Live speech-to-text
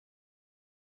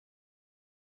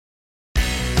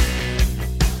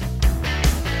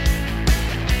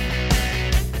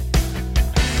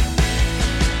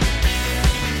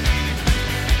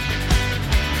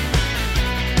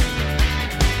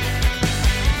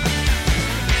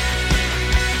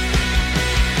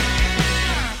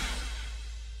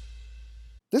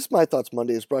This My Thoughts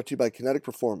Monday is brought to you by Kinetic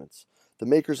Performance, the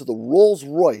makers of the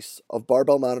Rolls-Royce of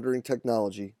barbell monitoring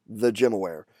technology, the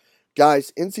GymAware.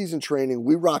 Guys, in season training,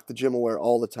 we rock the GymAware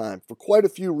all the time for quite a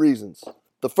few reasons.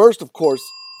 The first, of course,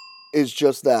 is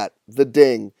just that, the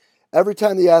ding. Every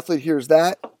time the athlete hears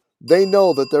that, they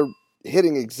know that they're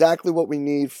hitting exactly what we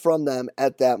need from them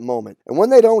at that moment. And when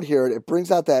they don't hear it, it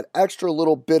brings out that extra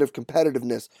little bit of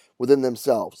competitiveness within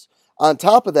themselves. On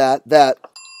top of that, that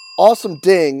awesome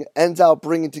ding ends out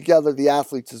bringing together the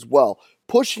athletes as well,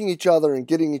 pushing each other and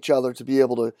getting each other to be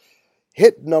able to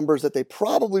hit numbers that they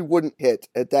probably wouldn't hit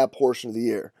at that portion of the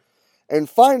year. And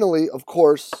finally, of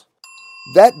course,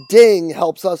 that ding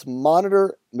helps us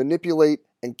monitor, manipulate,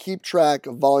 and keep track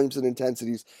of volumes and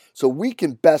intensities so we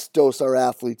can best dose our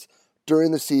athletes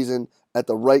during the season at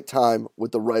the right time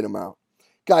with the right amount.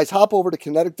 Guys, hop over to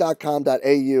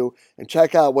kinetic.com.au and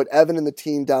check out what Evan and the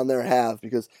team down there have,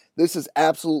 because this is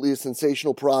absolutely a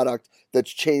sensational product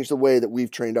that's changed the way that we've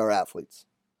trained our athletes.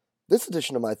 This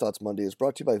edition of My Thoughts Monday is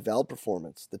brought to you by Vald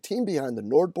Performance, the team behind the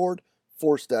NordBoard,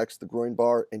 ForceDex, the Groin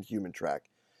Bar, and Human Track.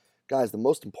 Guys, the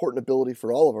most important ability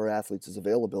for all of our athletes is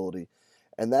availability,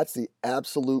 and that's the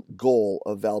absolute goal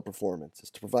of Vald Performance,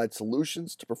 is to provide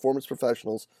solutions to performance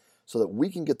professionals so that we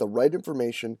can get the right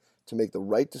information to make the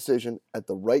right decision at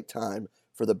the right time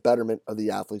for the betterment of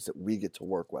the athletes that we get to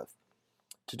work with.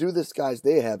 To do this, guys,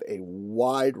 they have a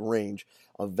wide range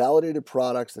of validated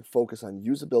products that focus on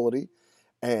usability,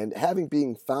 and having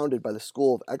being founded by the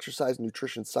School of Exercise and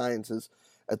Nutrition Sciences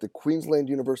at the Queensland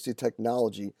University of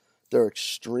Technology, they're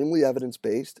extremely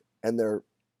evidence-based and they're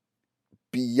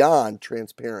beyond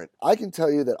transparent. I can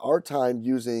tell you that our time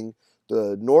using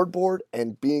the NordBoard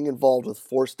and being involved with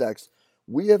ForceDex,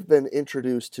 we have been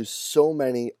introduced to so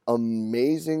many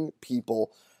amazing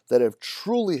people that have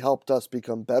truly helped us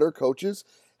become better coaches,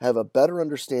 have a better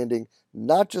understanding,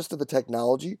 not just of the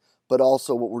technology, but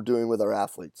also what we're doing with our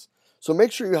athletes. So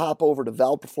make sure you hop over to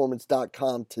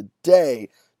valdperformance.com today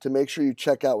to make sure you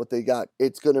check out what they got.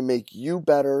 It's going to make you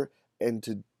better and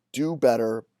to do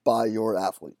better by your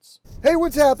athletes. Hey,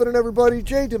 what's happening, everybody?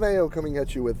 Jay DeMayo coming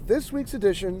at you with this week's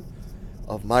edition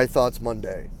of My Thoughts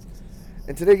Monday.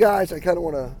 And today, guys, I kind of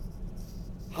want to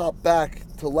hop back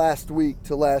to last week,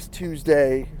 to last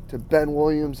Tuesday, to Ben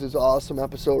Williams' awesome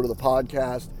episode of the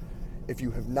podcast. If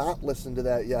you have not listened to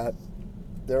that yet,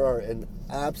 there are an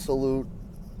absolute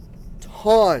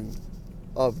ton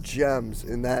of gems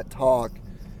in that talk.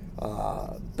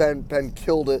 Ben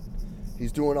killed it.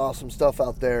 He's doing awesome stuff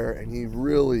out there, and he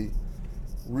really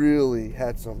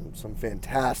had some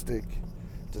fantastic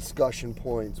discussion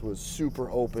points, was super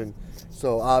open.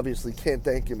 So obviously can't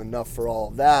thank him enough for all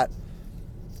of that.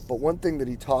 But one thing that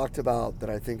he talked about that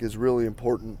I think is really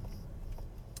important,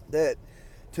 that,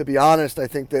 to be honest, I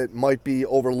think that might be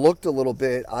overlooked a little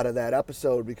bit out of that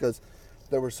episode because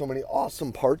there were so many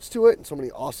awesome parts to it and so many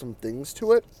awesome things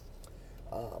to it.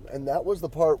 And that was the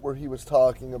part where he was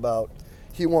talking about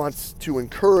he wants to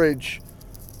encourage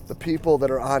the people that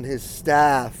are on his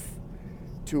staff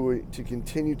to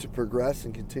continue to progress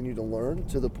and continue to learn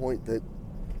to the point that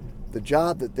the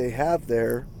job that they have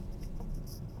there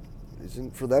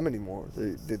isn't for them anymore,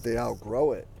 that they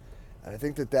outgrow it. And I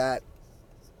think that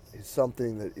is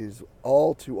something that is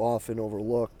all too often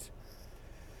overlooked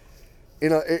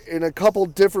in a couple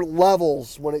different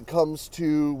levels when it comes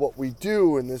to what we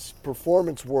do in this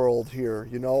performance world here.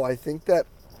 You know, I think that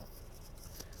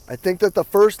the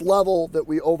first level that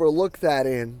we overlook that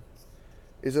in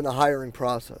is in the hiring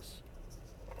process.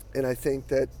 And I think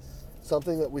that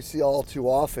something that we see all too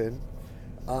often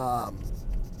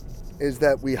is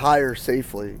that we hire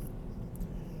safely.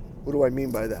 What do I mean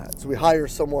by that? So we hire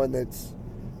someone that's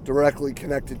directly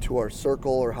connected to our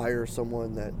circle, or hire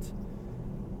someone that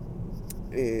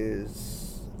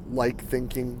is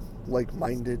like-thinking,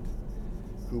 like-minded,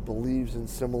 who believes in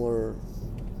similar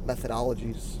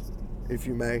methodologies, if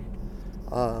you may,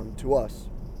 to us.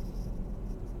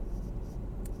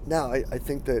 Now, I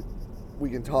think that we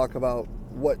can talk about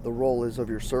what the role is of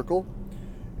your circle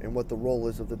and what the role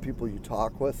is of the people you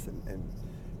talk with and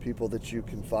people that you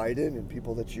confide in and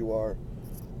people that you are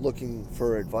looking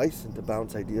for advice and to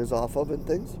bounce ideas off of and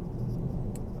things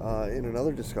in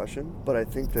another discussion. But I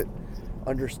think that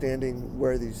understanding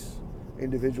where these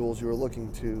individuals you are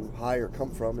looking to hire come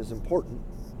from is important.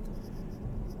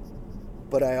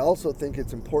 But I also think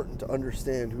it's important to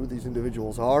understand who these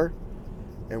individuals are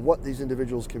and what these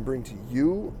individuals can bring to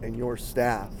you and your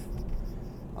staff.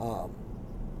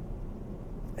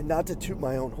 And not to toot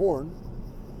my own horn,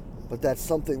 but that's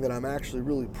something that I'm actually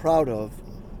really proud of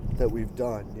that we've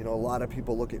done. You know, a lot of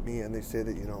people look at me and they say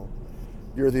that, you know,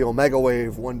 you're the Omega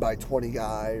Wave 1x20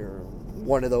 guy, or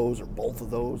one of those or both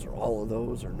of those or all of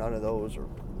those or none of those or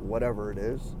whatever it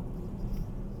is.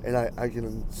 And I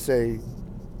can say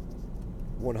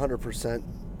 100%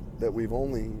 that we've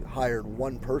only hired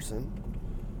one person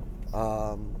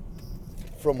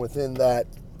from within that,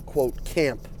 quote,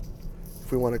 camp,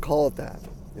 if we want to call it that.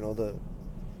 You know, the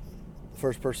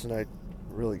first person I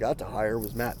really got to hire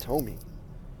was Matt Tomey.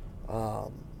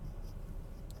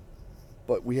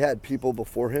 But we had people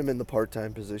before him in the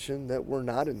part-time position that were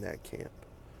not in that camp,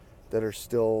 that are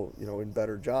still, you know, in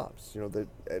better jobs, you know, that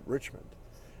at Richmond.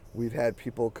 We've had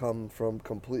people come from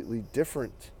completely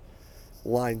different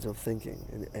lines of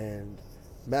thinking and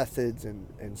methods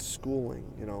and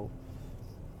schooling, you know.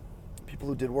 People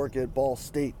who did work at Ball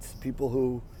State, people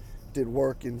who did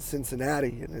work in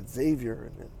Cincinnati and at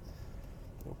Xavier, and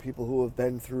you know, people who have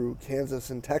been through Kansas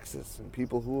and Texas, and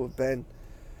people who have been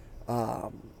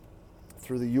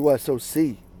through the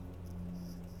USOC.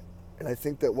 And I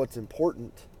think that what's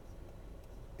important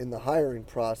in the hiring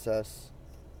process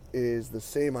is the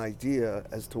same idea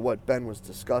as to what Ben was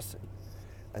discussing.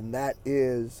 And that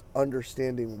is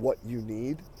understanding what you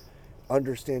need,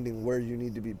 understanding where you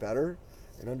need to be better,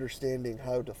 and understanding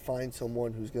how to find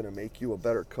someone who's going to make you a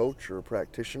better coach or a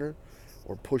practitioner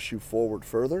or push you forward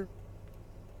further,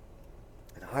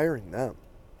 and hiring them.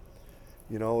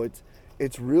 You know,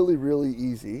 it's really, really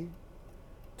easy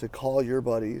to call your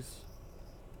buddies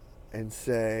and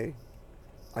say,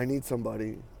 I need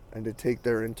somebody, and to take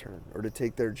their intern or to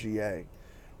take their GA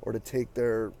or to take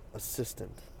their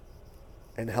assistant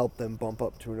and help them bump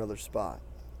up to another spot.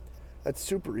 That's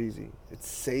super easy. It's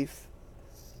safe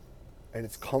and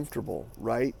it's comfortable,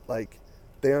 right? Like,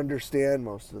 they understand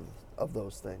most of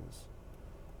those things.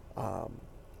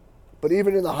 But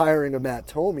even in the hiring of Matt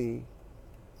Tomey,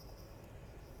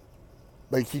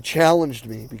 like, he challenged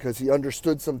me because he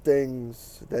understood some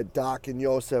things that Doc and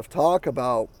Yosef talk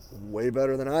about way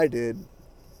better than I did.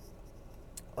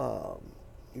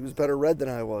 He was better read than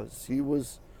I was. He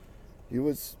was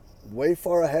way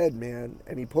far ahead, man,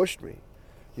 and he pushed me.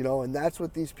 You know, and that's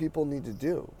what these people need to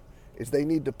do, is they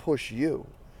need to push you.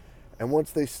 And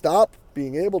once they stop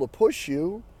being able to push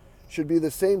you, should be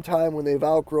the same time when they've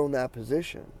outgrown that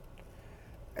position.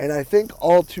 And I think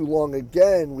all too long,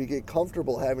 again, we get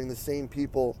comfortable having the same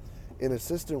people in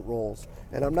assistant roles.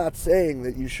 And I'm not saying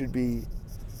that you should be,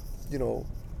 you know,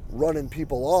 running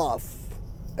people off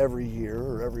every year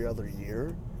or every other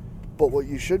year. But what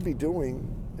you should be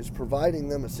doing is providing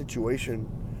them a situation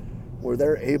where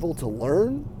they're able to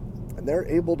learn and they're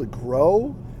able to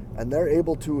grow and they're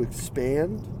able to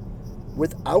expand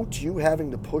without you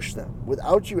having to push them,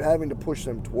 without you having to push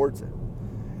them towards it,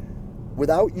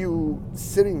 without you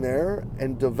sitting there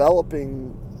and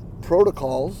developing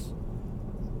protocols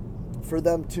for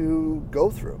them to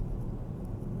go through.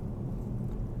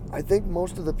 I think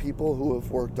most of the people who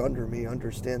have worked under me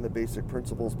understand the basic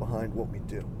principles behind what we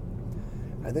do.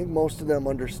 I think most of them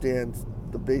understand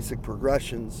the basic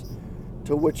progressions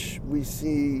to which we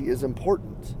see is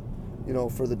important, you know,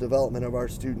 for the development of our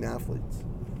student athletes.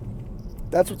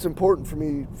 That's what's important for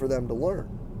me, for them to learn,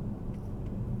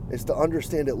 is to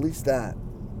understand at least that.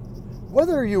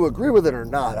 Whether you agree with it or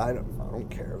not, I don't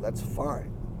care. That's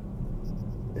fine.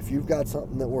 If you've got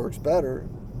something that works better,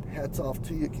 hats off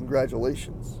to you.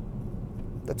 Congratulations.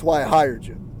 That's why I hired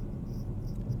you.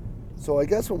 So I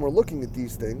guess when we're looking at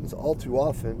these things, all too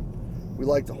often, we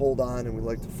like to hold on and we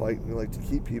like to fight and we like to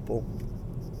keep people,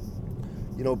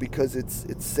 you know, because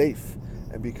it's safe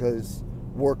and because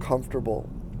we're comfortable.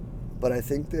 But I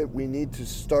think that we need to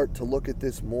start to look at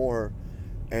this more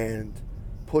and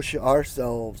push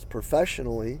ourselves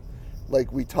professionally,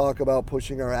 like we talk about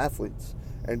pushing our athletes,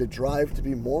 and to drive to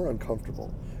be more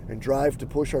uncomfortable and drive to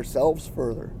push ourselves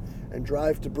further and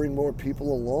drive to bring more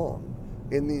people along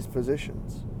in these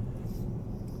positions.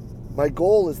 My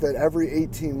goal is that every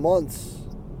 18 months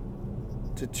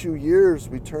to 2 years,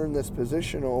 we turn this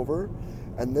position over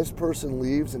and this person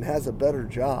leaves and has a better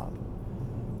job.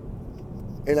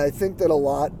 And I think that a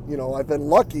lot, you know, I've been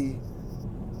lucky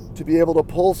to be able to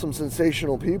pull some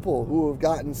sensational people who have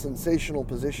gotten sensational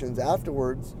positions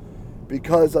afterwards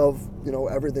because of, you know,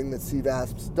 everything that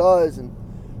CVASPS does and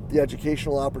the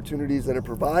educational opportunities that it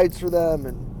provides for them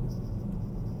and,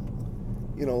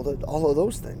 you know, all of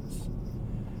those things.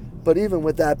 But even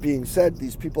with that being said,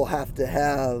 these people have to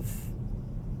have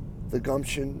the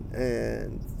gumption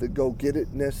and the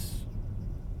go-get-itness,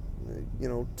 you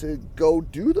know, to go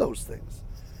do those things,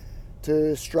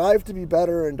 to strive to be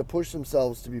better and to push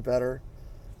themselves to be better.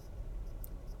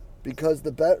 Because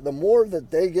the more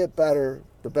that they get better,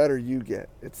 the better you get.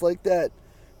 It's like that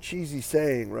cheesy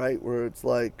saying, right? Where it's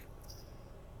like,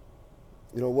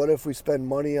 you know, what if we spend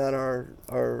money on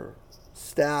our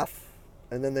staff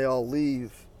and then they all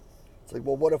leave. It's like,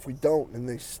 well, what if we don't and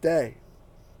they stay?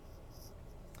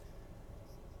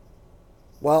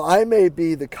 While I may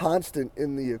be the constant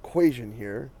in the equation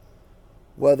here,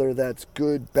 whether that's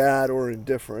good, bad, or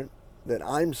indifferent, that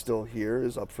I'm still here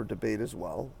is up for debate as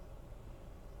well.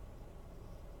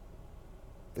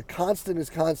 The constant is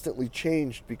constantly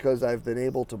changed because I've been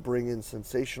able to bring in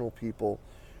sensational people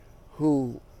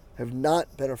who have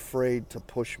not been afraid to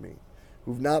push me,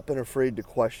 who've not been afraid to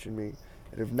question me,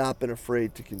 and have not been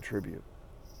afraid to contribute.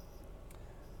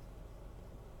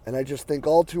 And I just think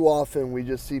all too often we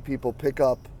just see people pick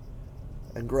up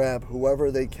and grab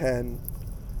whoever they can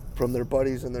from their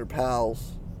buddies and their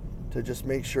pals to just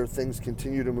make sure things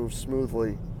continue to move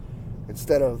smoothly,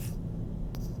 instead of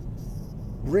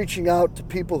reaching out to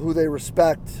people who they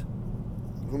respect,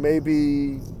 who may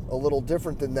be a little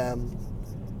different than them,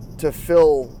 to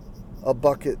fill a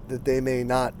bucket that they may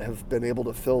not have been able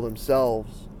to fill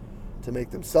themselves, to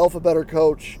make themselves a better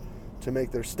coach, to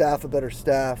make their staff a better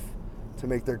staff, to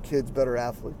make their kids better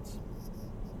athletes.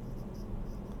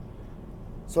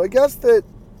 So I guess that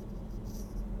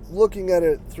looking at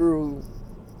it through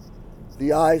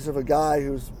the eyes of a guy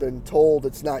who's been told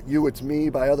it's not you, it's me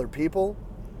by other people,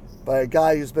 by a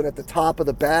guy who's been at the top of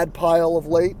the bad pile of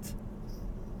late,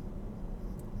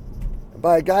 and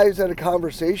by a guy who's had a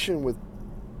conversation with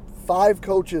 5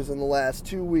 coaches in the last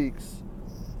 2 weeks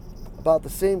about the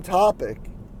same topic,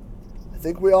 I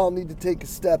think we all need to take a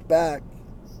step back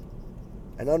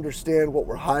and understand what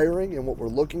we're hiring and what we're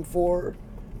looking for,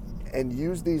 and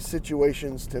use these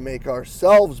situations to make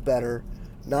ourselves better,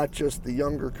 not just the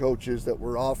younger coaches that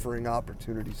we're offering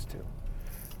opportunities to.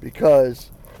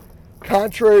 Because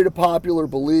contrary to popular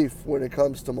belief when it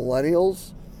comes to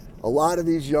millennials, a lot of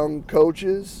these young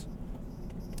coaches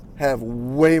have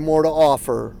way more to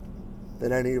offer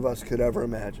than any of us could ever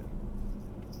imagine.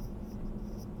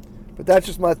 But that's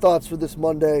just my thoughts for this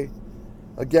Monday.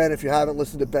 Again, if you haven't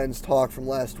listened to Ben's talk from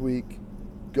last week,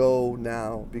 go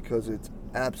now, because it's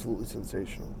absolutely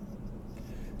sensational.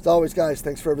 As always, guys,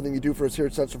 thanks for everything you do for us here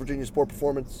at Central Virginia Sport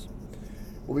Performance.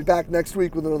 We'll be back next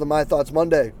week with another My Thoughts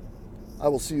Monday. I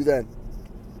will see you then.